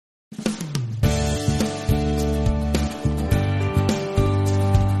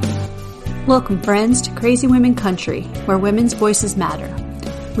Welcome, friends, to Crazy Women Country, where women's voices matter.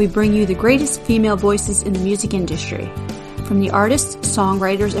 We bring you the greatest female voices in the music industry, from the artists,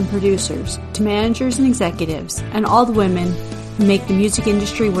 songwriters, and producers, to managers and executives, and all the women who make the music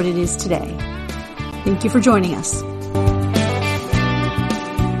industry what it is today. Thank you for joining us.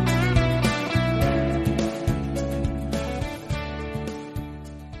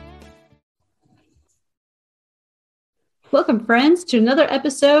 Welcome, friends, to another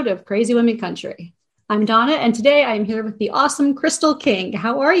episode of Crazy Women Country. I'm Donna, and today I am here with the awesome Crystal King.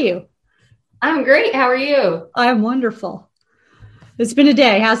 How are you? I'm great. How are you? I'm wonderful. It's been a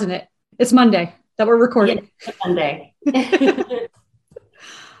day, hasn't it? It's Monday that we're recording. Yeah, it's Monday.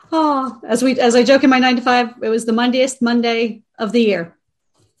 As I joke in my 9 to 5, it was the Mondayest Monday of the year.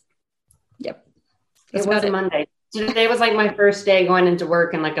 Yep. It was a Monday. Today was like my first day going into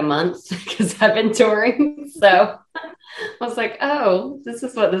work in like a month because I've been touring. So I was like, oh, this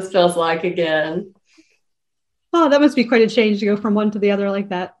is what this feels like again. Oh, that must be quite a change to go from one to the other like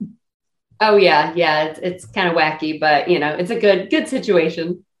that. Oh, yeah. Yeah. It's kind of wacky, but you know, it's a good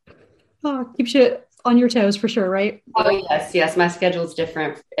situation. Oh, keeps you on your toes for sure, right? Oh, yes. Yes. My schedule's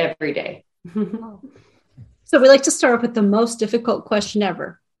different every day. So we like to start off with the most difficult question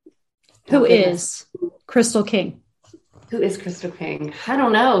ever. Who is Crystal King? Who is Crystal King? I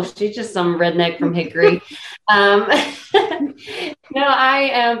don't know. She's just some redneck from Hickory. No, I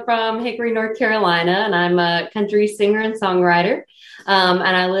am from Hickory, North Carolina, and I'm a country singer and songwriter. And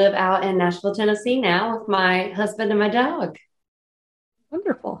I live out in Nashville, Tennessee now with my husband and my dog.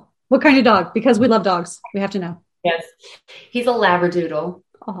 Wonderful. What kind of dog? Because we love dogs. We have to know. Yes. He's a Labradoodle.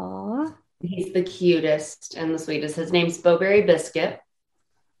 Aww. He's the cutest and the sweetest. His name's Bowberry Biscuit.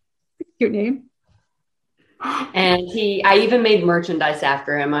 Cute name. And I even made merchandise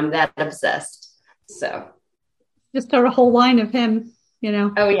after him. I'm that obsessed. So just start a whole line of him, you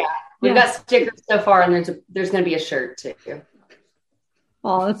know. Oh yeah. We've got stickers so far, and there's going to be a shirt too.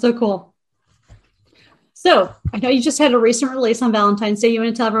 Oh, that's so cool. So I know you just had a recent release on Valentine's Day. You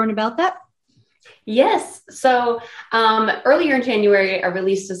want to tell everyone about that? Yes. So earlier in January, I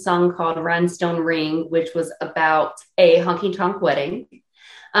released a song called Rhinestone Ring, which was about a honky-tonk wedding.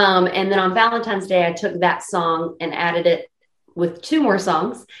 And then on Valentine's Day, I took that song and added it with 2 more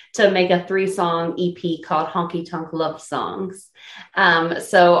songs to make a 3-song EP called Honky Tonk Love Songs.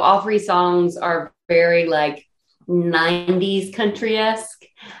 So all 3 songs are very like 90s country-esque.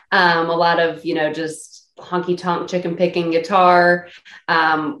 A lot of, just honky tonk chicken picking guitar.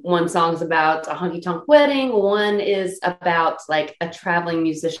 One song's about a honky tonk wedding. One is about like a traveling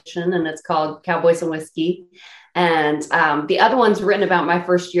musician, and it's called Cowboys and Whiskey. And the other one's written about my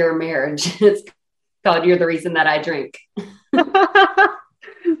first year of marriage. It's called You're the Reason That I Drink.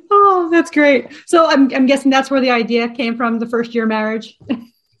 Oh, that's great. So I'm guessing that's where the idea came from, the first year of marriage.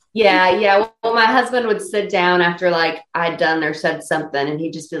 Yeah. Well, my husband would sit down after like I'd done or said something, and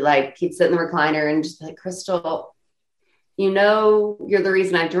he'd just be like, he'd sit in the recliner and just be like, Crystal, you're the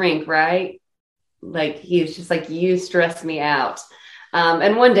reason I drink, right? Like, he was just like, you stress me out.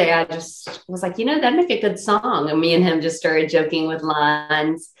 And one day I just was like, that'd make a good song. And me and him just started joking with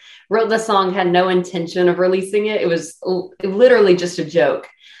lines, wrote the song, had no intention of releasing it. It was literally just a joke.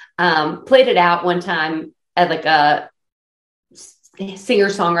 Played it out one time at like a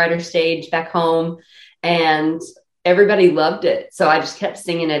singer-songwriter stage back home, and everybody loved it. So I just kept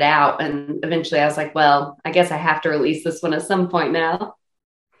singing it out. And eventually I was like, well, I guess I have to release this one at some point now.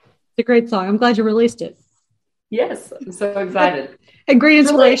 It's a great song. I'm glad you released it. Yes, I'm so excited. And great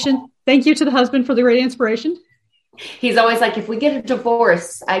inspiration. Really? Thank you to the husband for the great inspiration. He's always like, if we get a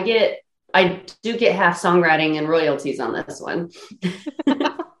divorce, I do get half songwriting and royalties on this one.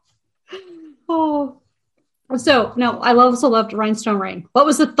 Oh, so no, I also loved Rhinestone Ring. What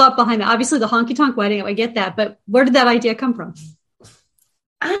was the thought behind that? Obviously the honky tonk wedding, I get that, but where did that idea come from?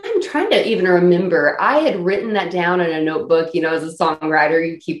 I'm trying to even remember. I had written that down in a notebook. As a songwriter,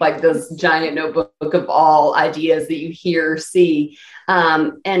 you keep like this giant notebook of all ideas that you hear or see.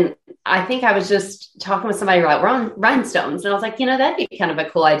 And I think I was just talking with somebody about rhinestones. And I was like, that'd be kind of a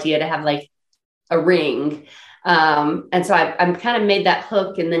cool idea to have like a ring. And so I kind of made that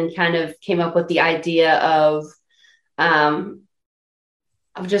hook, and then kind of came up with the idea of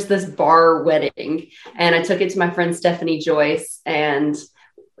just this bar wedding. And I took it to my friend Stephanie Joyce, and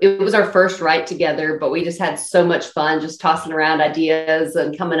it was our first write together, but we just had so much fun just tossing around ideas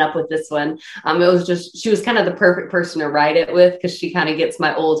and coming up with this one. She was kind of the perfect person to write it with, because she kind of gets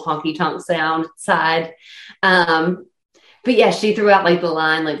my old honky tonk sound side. But yeah, she threw out like the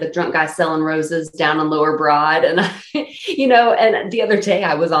line, like the drunk guy selling roses down on Lower Broad. And, and the other day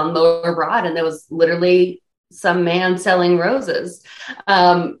I was on Lower Broad, and there was literally some man selling roses.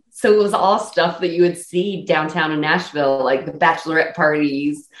 So it was all stuff that you would see downtown in Nashville, like the bachelorette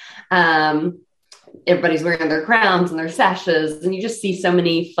parties. Everybody's wearing their crowns and their sashes, and you just see so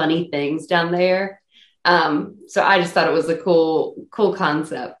many funny things down there. So I just thought it was a cool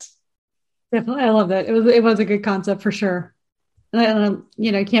concept. Definitely. I love that. It was a good concept for sure. And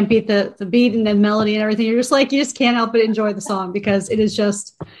you can't beat the beat and the melody and everything. You're just like, you just can't help but enjoy the song because it is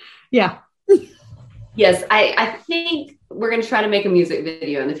just, yeah. Yes. I think we're going to try to make a music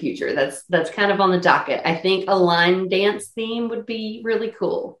video in the future. That's kind of on the docket. I think a line dance theme would be really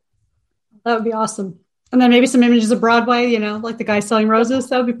cool. That would be awesome. And then maybe some images of Broadway, like the guy selling roses.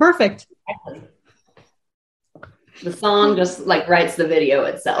 That would be perfect. Exactly. The song just like writes the video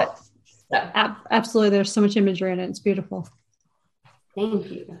itself. So. Absolutely. There's so much imagery in it. It's beautiful.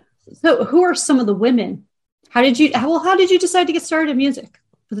 Thank you. So who are some of the women? How did you decide to get started in music?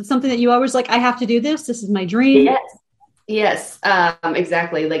 Was it something that you always like, I have to do this? This is my dream. Yes.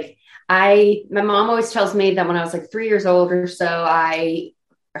 Exactly. Like my mom always tells me that when I was like 3 years old or so, I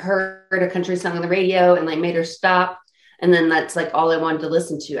heard a country song on the radio and like made her stop. And then that's like all I wanted to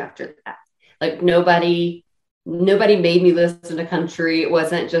listen to after that. Like nobody made me listen to country. It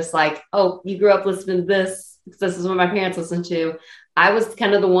wasn't just like, oh, you grew up listening to this because this is what my parents listened to. I was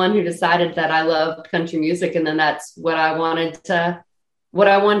kind of the one who decided that I loved country music. And then that's what I wanted to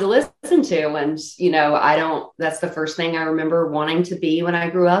listen to. And, that's the first thing I remember wanting to be when I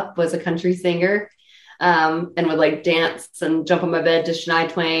grew up was a country singer. And would like dance and jump on my bed to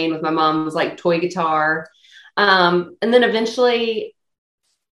Shania Twain with my mom's like toy guitar. And then eventually,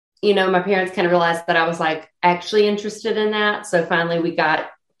 my parents kind of realized that I was like actually interested in that. So finally we got,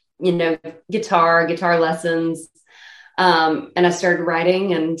 guitar lessons. And I started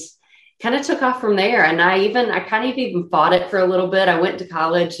writing and kind of took off from there. And I kind of even fought it for a little bit. I went to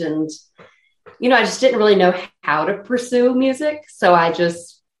college and, I just didn't really know how to pursue music. So I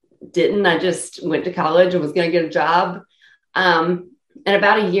just didn't. I just went to college and was going to get a job. And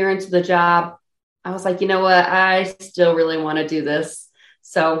about a year into the job, I was like, you know what? I still really want to do this.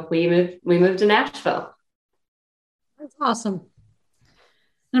 So we moved to Nashville. That's awesome.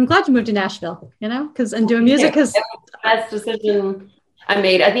 And I'm glad you moved to Nashville, because doing music is the best decision I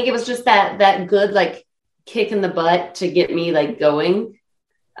made. I think it was just that good, like kick in the butt to get me like going.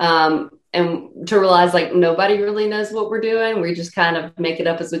 And to realize like nobody really knows what we're doing. We just kind of make it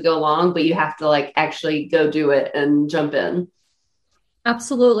up as we go along, but you have to like actually go do it and jump in.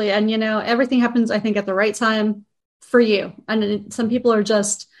 Absolutely. And, everything happens, I think, at the right time for you. And some people are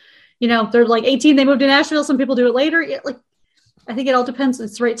just, they're like 18, they moved to Nashville. Some people do it later. I think it all depends.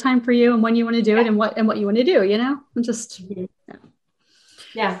 It's the right time for you and when you want to do it and what you want to do, and just,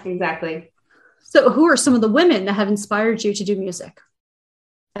 Yeah, exactly. So who are some of the women that have inspired you to do music?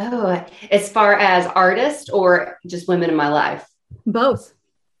 Oh, as far as artists or just women in my life? Both.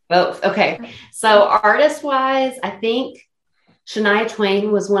 Okay. So artist wise, I think Shania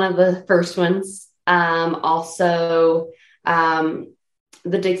Twain was one of the first ones. Also, the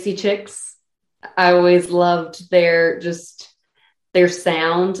Dixie Chicks. I always loved their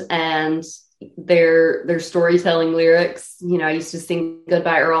sound and their storytelling lyrics. I used to sing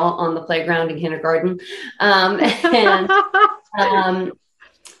Goodbye Earl on the playground in kindergarten.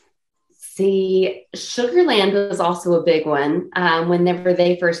 See, Sugarland was also a big one. Whenever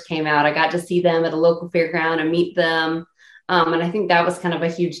they first came out, I got to see them at a local fairground and meet them. And I think that was kind of a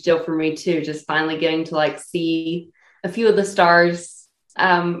huge deal for me too, just finally getting to like see a few of the stars,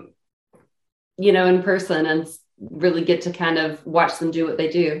 in person and really get to kind of watch them do what they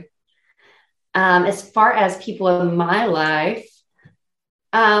do. As far as people in my life,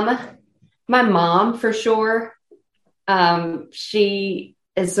 my mom for sure. She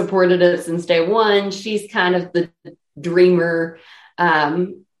has supported it since day one. She's kind of the dreamer.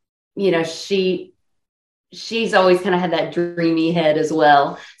 She's always kind of had that dreamy head as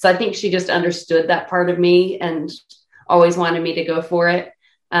well. So I think she just understood that part of me and always wanted me to go for it.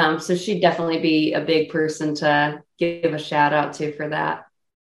 So she'd definitely be a big person to give a shout out to for that.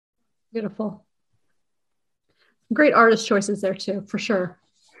 Beautiful. Great artist choices there too, for sure.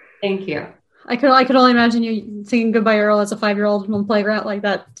 Thank you. I could only imagine you singing Goodbye Earl as a 5-year-old on the playground like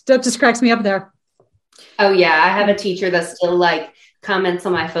that. That just cracks me up there. Oh yeah. I have a teacher that still like comments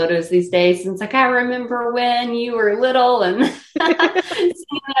on my photos these days. And it's like, I remember when you were little and singing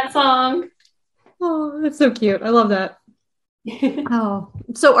that song. Oh, that's so cute. I love that. Oh,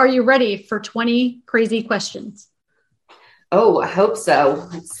 so are you ready for 20 crazy questions? Oh, I hope so.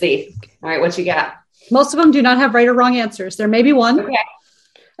 Let's see. All right. What you got? Most of them do not have right or wrong answers. There may be one. Okay.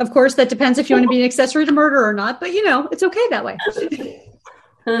 Of course, that depends if you want to be an accessory to murder or not, but it's okay that way.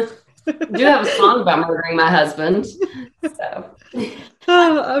 do have a song about murdering my husband. So,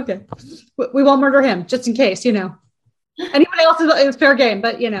 Oh, okay. We won't murder him, just in case, Anybody else is fair game,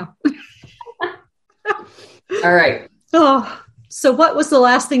 but all right. Oh, so what was the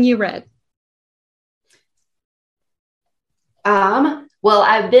last thing you read? Well,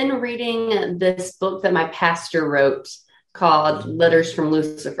 I've been reading this book that my pastor wrote called Letters from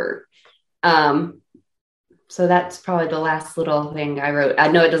Lucifer. So that's probably the last little thing I wrote. I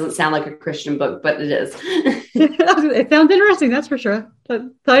know it doesn't sound like a Christian book, but it is. It sounds interesting, that's for sure.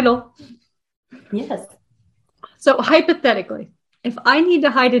 The title. Yes. So hypothetically, if I need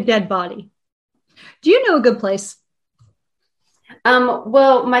to hide a dead body, do you know a good place?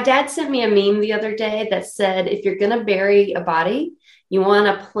 Well, my dad sent me a meme the other day that said if you're going to bury a body, you want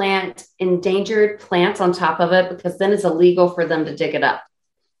to plant endangered plants on top of it because then it's illegal for them to dig it up.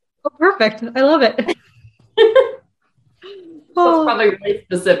 Oh, perfect. I love it. That's probably really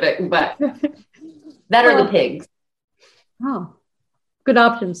specific, but that are the pigs. Oh, good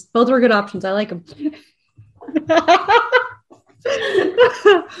options. Both were good options. I like them.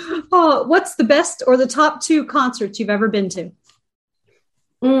 Oh, what's the best or the top 2 concerts you've ever been to?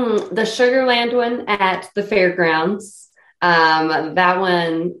 The Sugarland one at the fairgrounds. That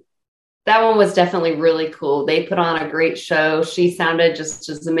one was definitely really cool. They put on a great show. She sounded just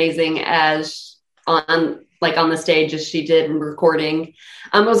as amazing as on the stage as she did in recording.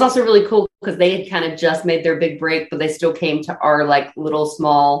 It was also really cool because they had kind of just made their big break, but they still came to our little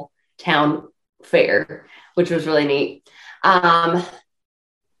small town fair, which was really neat.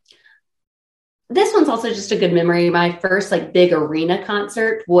 This one's also just a good memory. My first big arena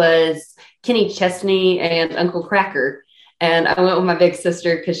concert was Kenny Chesney and Uncle Kracker. And I went with my big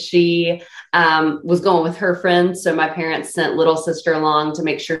sister because she was going with her friends. So my parents sent little sister along to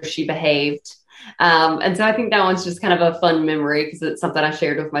make sure she behaved. And so I think that one's just kind of a fun memory because it's something I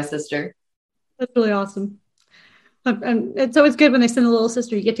shared with my sister. That's really awesome. And it's always good when they send a little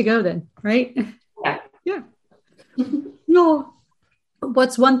sister, you get to go then, right? Yeah. Yeah. No.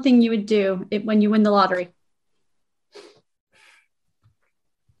 What's one thing you would do when you win the lottery?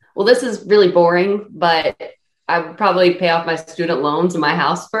 Well, this is really boring, but I would probably pay off my student loans and my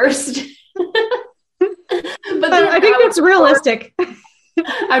house first. But then I think that's realistic.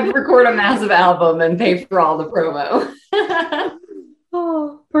 I'd record a massive album and pay for all the promo.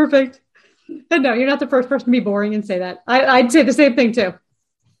 Oh, perfect. And no, you're not the first person to be boring and say that. I'd say the same thing too.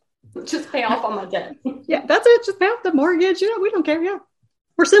 Just pay off all my debt. Yeah, that's it. Just pay off the mortgage. We don't care. Yeah.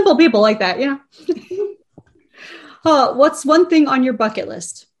 We're simple people like that. What's one thing on your bucket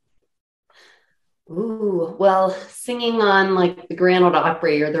list? Ooh, well, singing on the Grand Ole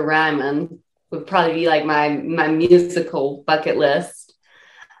Opry or the Ryman would probably be my musical bucket list.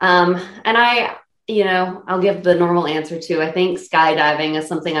 And I'll give the normal answer too. I think skydiving is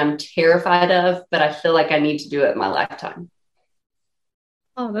something I'm terrified of, but I feel like I need to do it in my lifetime.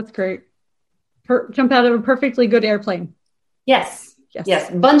 Oh, that's great. Jump out of a perfectly good airplane. Yes.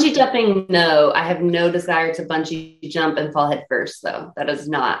 Bungee jumping, no. I have no desire to bungee jump and fall head first, though. That is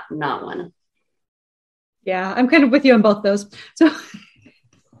not one. Yeah, I'm kind of with you on both those.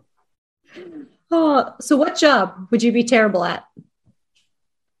 So what job would you be terrible at?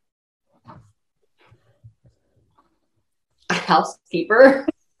 A housekeeper.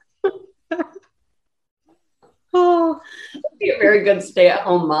 Oh, I'd be a very good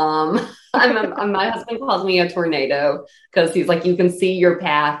stay-at-home mom. My husband calls me a tornado because he's like, you can see your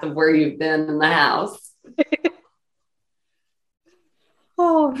path of where you've been in the house.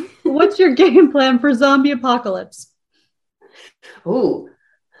 Oh, what's your game plan for zombie apocalypse? Ooh,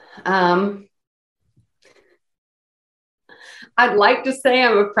 I'd like to say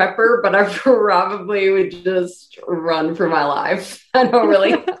I'm a prepper, but I probably would just run for my life. I don't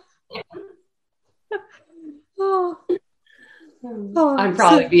really. I'd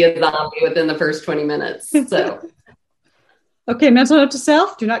probably be a zombie within the first 20 minutes. So, okay, mental note to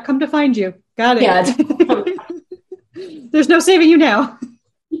self: do not come to find you. Got it. Yeah. There's no saving you now.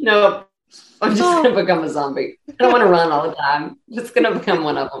 No, I'm just going to become a zombie. I don't want to run all the time. I'm just going to become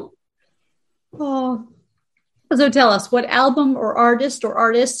one of them. Oh, so tell us, what album or artist or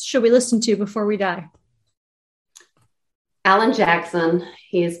artists should we listen to before we die? Alan Jackson.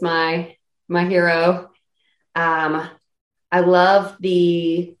 He's my hero. I love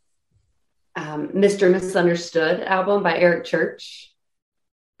the Mr. Misunderstood album by Eric Church.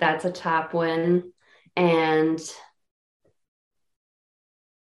 That's a top one. And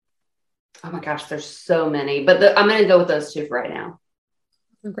oh my gosh, there's so many, but I'm going to go with those two for right now.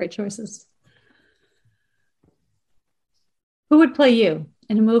 Great choices. Who would play you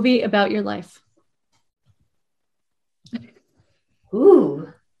in a movie about your life?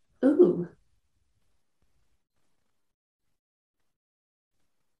 Ooh.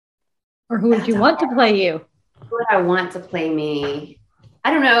 Or who would you want to play you? Who would I want to play me?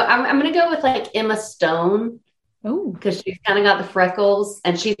 I don't know. I'm going to go with like Emma Stone. Oh, because she's kind of got the freckles,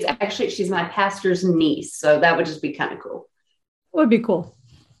 and she's my pastor's niece, so that would just be kind of cool. would be cool.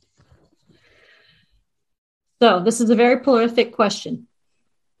 So this is a very prolific question.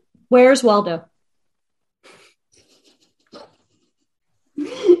 Where's Waldo?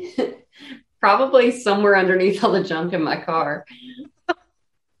 Probably somewhere underneath all the junk in my car.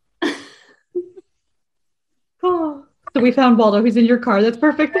 Oh, so we found Waldo. He's in your car. That's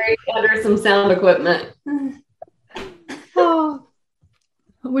perfect. Under some sound equipment. Oh.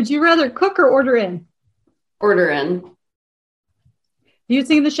 Would you rather cook or order in? Order in. Do you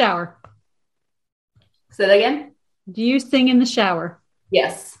sing in the shower? Say that again? Do you sing in the shower?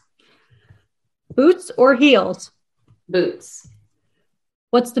 Yes. Boots or heels? Boots.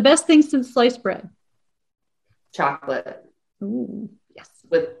 What's the best thing since sliced bread? Chocolate. Ooh, yes.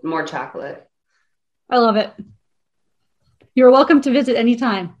 With more chocolate. I love it. You're welcome to visit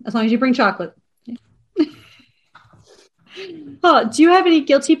anytime, as long as you bring chocolate. Oh, do you have any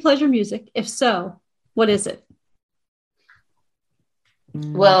guilty pleasure music? If so, what is it?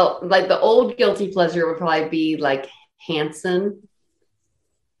 Well, like the old guilty pleasure would probably be like Hanson,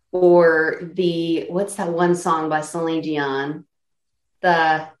 or what's that one song by Celine Dion?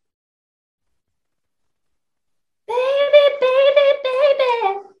 The baby,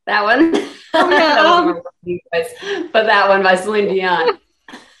 that one. Oh, yeah, but that one by Celine Dion.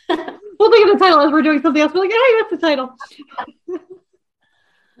 We'll think of the title as we're doing something else. We're like, hey, that's the title.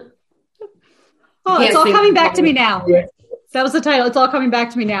 Oh, it's all coming back to me now. That was the title. It's all coming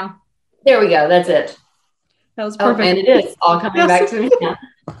back to me now. There we go. That's it. That was perfect. And it is all coming back to me now.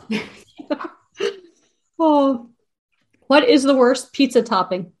 Oh, what is the worst pizza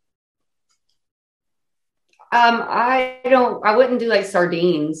topping? I wouldn't do like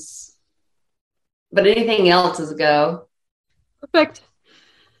sardines, but anything else is a go. Perfect.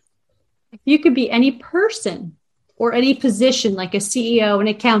 If you could be any person or any position, like a CEO, an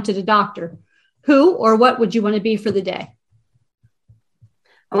accountant, a doctor, who or what would you want to be for the day?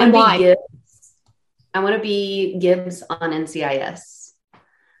 I want to be Gibbs. I want to be Gibbs on NCIS.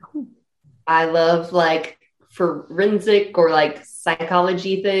 I love like forensic or like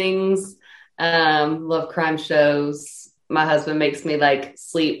psychology things. Love crime shows. My husband makes me like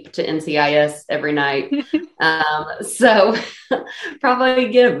sleep to NCIS every night. So probably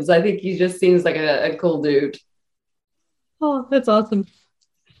Gibbs. I think he just seems like a cool dude. Oh, that's awesome.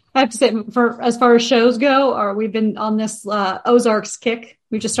 I have to say, for as far as shows go, we've been on this Ozarks kick.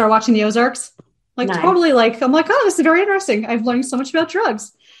 We just started watching the Ozarks. Like nice. Totally like, I'm like, oh, this is very interesting. I've learned so much about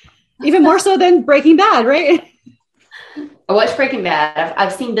drugs. Even more so than Breaking Bad, right? I watched Breaking Bad.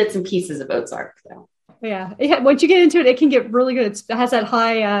 I've seen bits and pieces of Ozark, though. Yeah. Once you get into it, it can get really good. It has that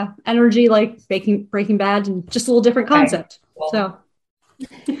high energy, like Breaking Bad, and just a little different concept. Okay.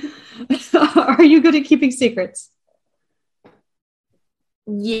 So, are you good at keeping secrets?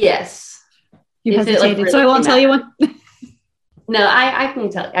 Yes. You hesitated, like really so I won't tell you one. No, I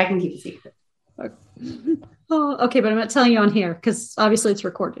can tell. I can keep a secret. Okay. Oh, okay, but I'm not telling you on here because obviously it's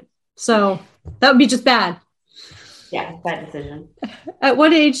recorded. So that would be just bad. Yeah, bad decision. At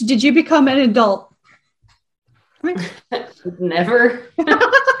what age did you become an adult? Never.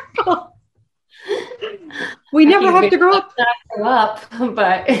 We never have to grow up.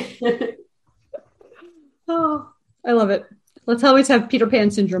 But oh, I love it. Let's always have Peter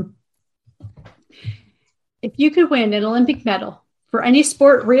Pan syndrome. If you could win an Olympic medal for any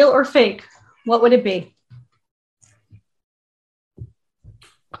sport, real or fake, what would it be?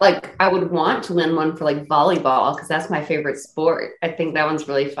 Like, I would want to win one for like volleyball because that's my favorite sport. I think that one's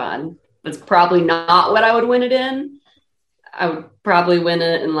really fun. It's probably not what I would win it in. I would probably win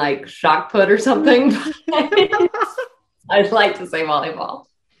it in like shot put or something. I'd like to say volleyball.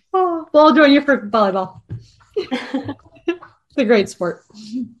 Oh, well, I'll join you for volleyball. It's a great sport.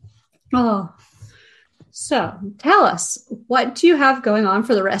 Oh, so tell us, what do you have going on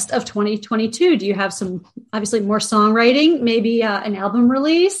for the rest of 2022? Do you have some, obviously, more songwriting, maybe an album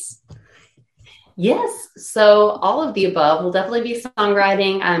release? Yes. So all of the above will definitely be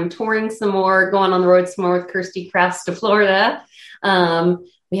songwriting. I'm touring some more, going on the road some more with Kirsty Crafts to Florida.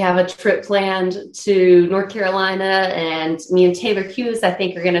 We have a trip planned to North Carolina, and me and Taylor Hughes, I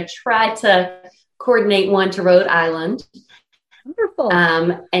think, are going to try to coordinate one to Rhode Island. Wonderful.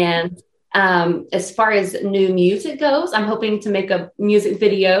 As far as new music goes, I'm hoping to make a music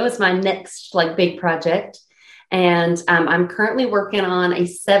video as my next like big project. And I'm currently working on a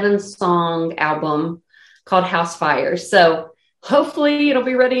 7-song album called House Fire. So hopefully it'll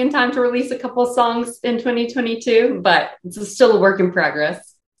be ready in time to release a couple of songs in 2022, but it's still a work in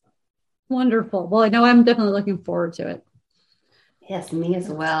progress. Wonderful. Well, I know I'm definitely looking forward to it. Yes, me as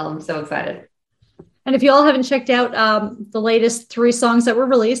well. I'm so excited. And if you all haven't checked out the latest 3 songs that were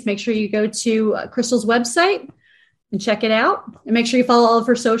released, make sure you go to Crystal's website and check it out. And make sure you follow all of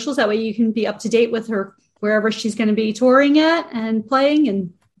her socials. That way you can be up to date with her wherever she's going to be touring at and playing.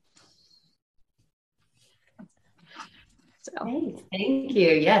 And so, thank you.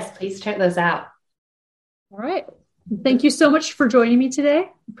 Yes, please check those out. All right. Thank you so much for joining me today.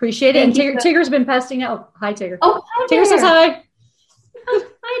 Appreciate it. And Tigger's been passing out. Hi, Tigger. Oh, hi, Tigger says hi.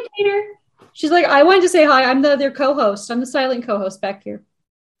 Hi, Tigger. She's like, I wanted to say hi. I'm the other co-host. I'm the silent co-host back here.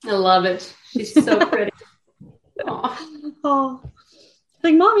 I love it. She's so pretty. Oh,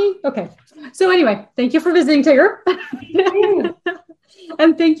 like mommy. Okay. So anyway, thank you for visiting, Tigger.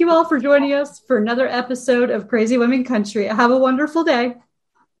 And thank you all for joining us for another episode of Crazy Women Country. Have a wonderful day.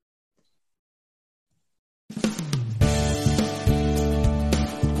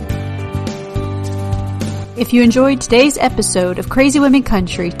 If you enjoyed today's episode of Crazy Women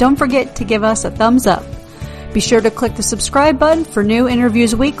Country, don't forget to give us a thumbs up. Be sure to click the subscribe button for new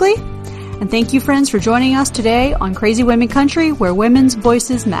interviews weekly. And thank you, friends, for joining us today on Crazy Women Country, where women's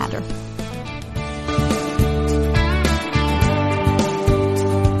voices matter.